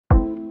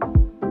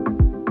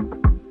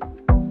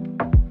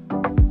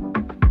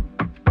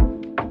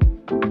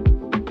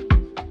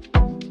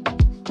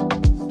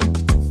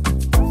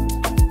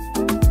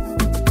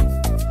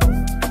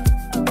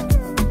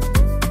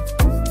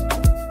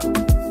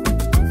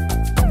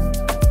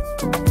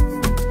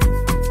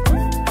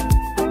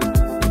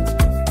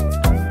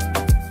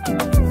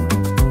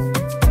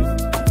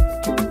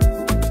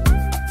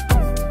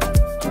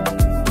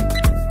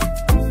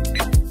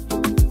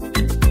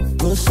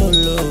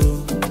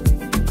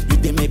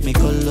me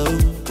go low.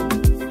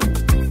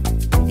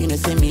 You know,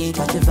 see me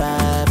catch a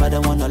vibe, I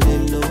don't wanna lay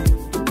low.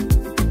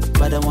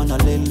 But I wanna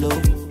lay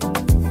low.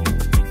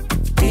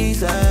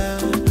 These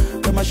eyes,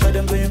 got my shot,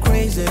 I'm going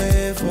crazy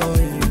for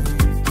you.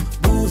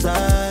 Booze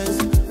eyes,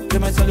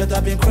 get my tongue that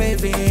I've been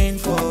craving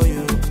for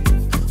you.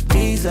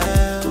 These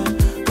eyes,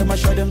 got my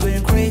shot, I'm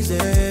going crazy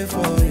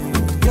for you.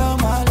 You're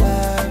my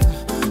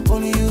life,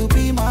 only you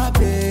be my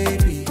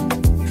baby.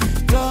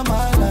 You're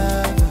my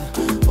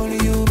life, only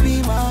you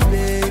be my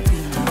baby.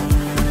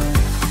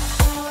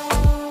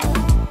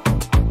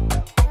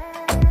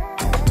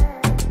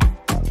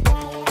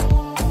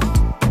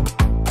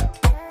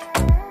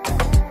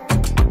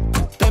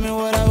 Tell me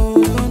what I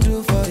wouldn't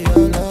do for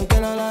your love,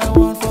 girl. All I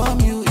want from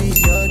you is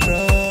your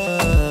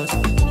trust.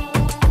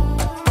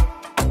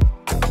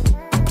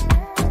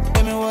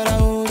 Tell me what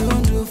I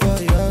wouldn't do for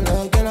your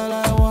love, girl. All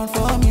I want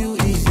from you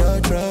is your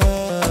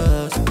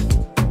trust.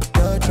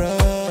 Your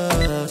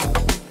trust.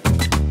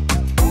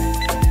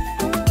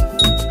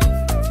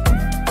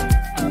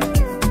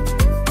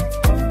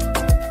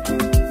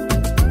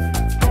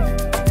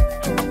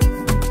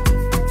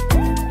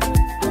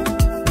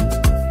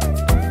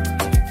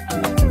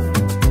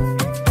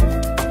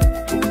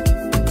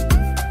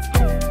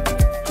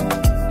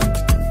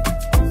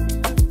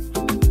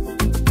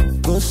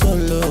 Go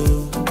solo,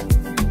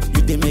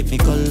 you did make me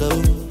go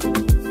low.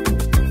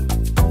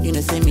 You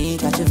know, see me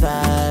catch a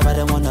vibe, I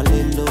don't wanna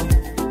lay low.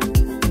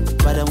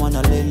 But I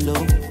wanna lay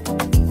low.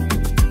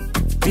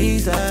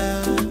 Visa,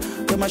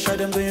 get my shot,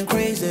 I'm going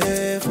crazy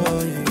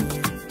for you.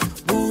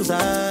 Booze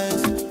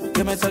eyes,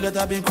 get my tongue that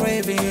I've been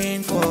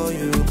craving for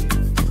you.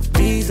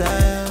 Visa,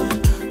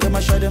 get my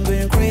shot, I'm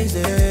going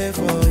crazy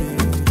for you.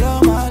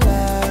 You're my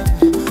life,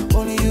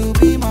 only you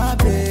be my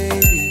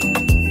baby.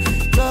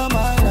 You're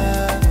my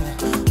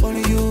life,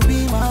 only you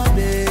be my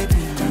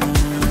baby.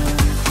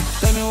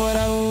 Tell me what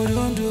I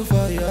wouldn't do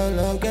for your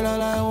love, girl.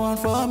 All I want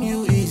from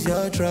you is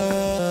your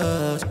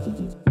trust.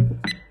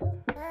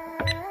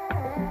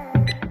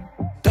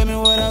 Tell me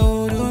what I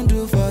wouldn't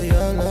do for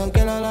your love,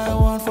 girl. All I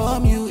want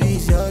from you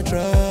is your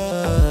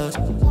trust.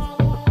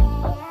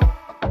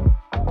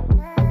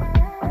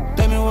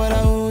 Tell me what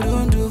I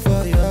wouldn't do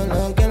for your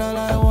love, girl. All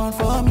I want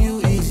from you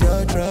is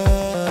your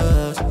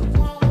trust.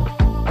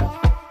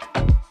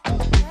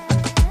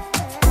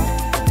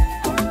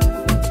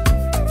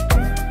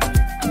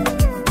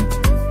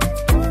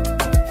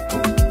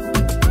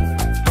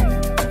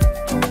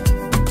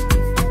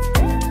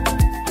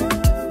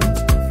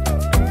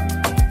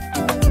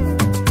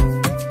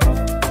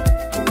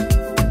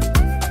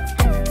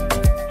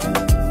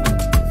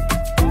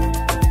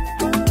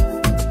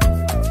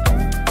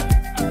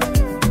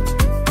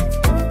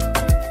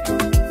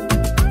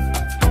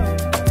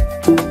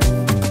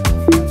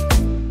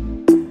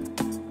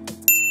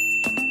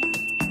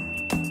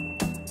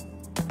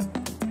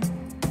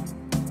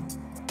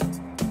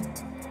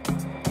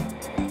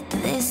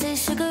 They say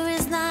sugar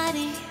is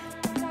naughty,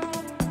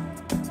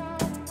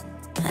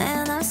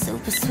 and I'm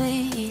super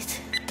sweet.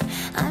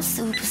 I'm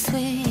super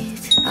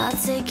sweet. I'll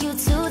take you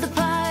to the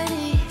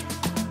party,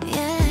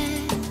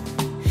 yeah.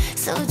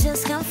 So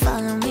just come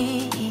follow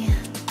me,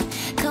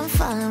 come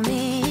follow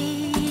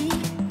me.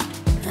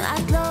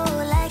 I glow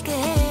like a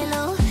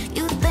halo.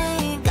 You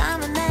think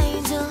I'm an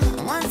angel?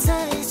 One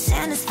touch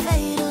and it's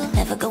fatal.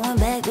 Never going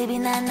back, baby,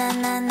 nah, nah,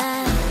 nah,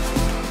 nah.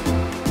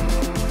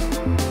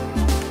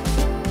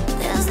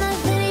 There's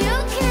nothing you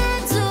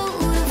can do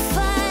to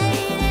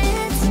fight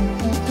it,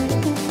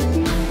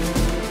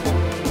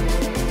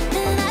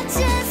 and I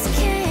just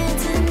can't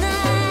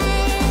deny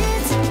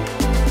it.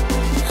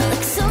 I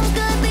look so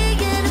good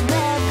being a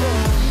bad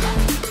girl,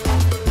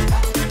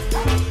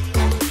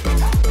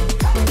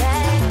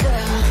 bad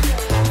girl.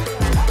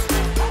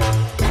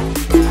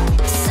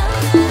 So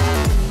good,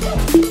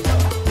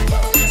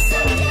 so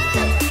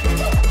good.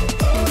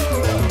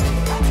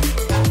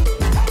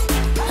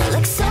 I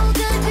look so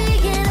good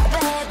being a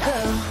bad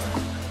girl.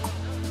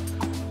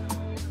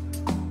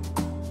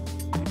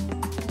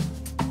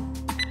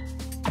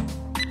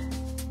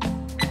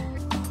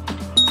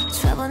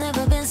 Trouble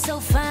never been so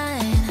fine.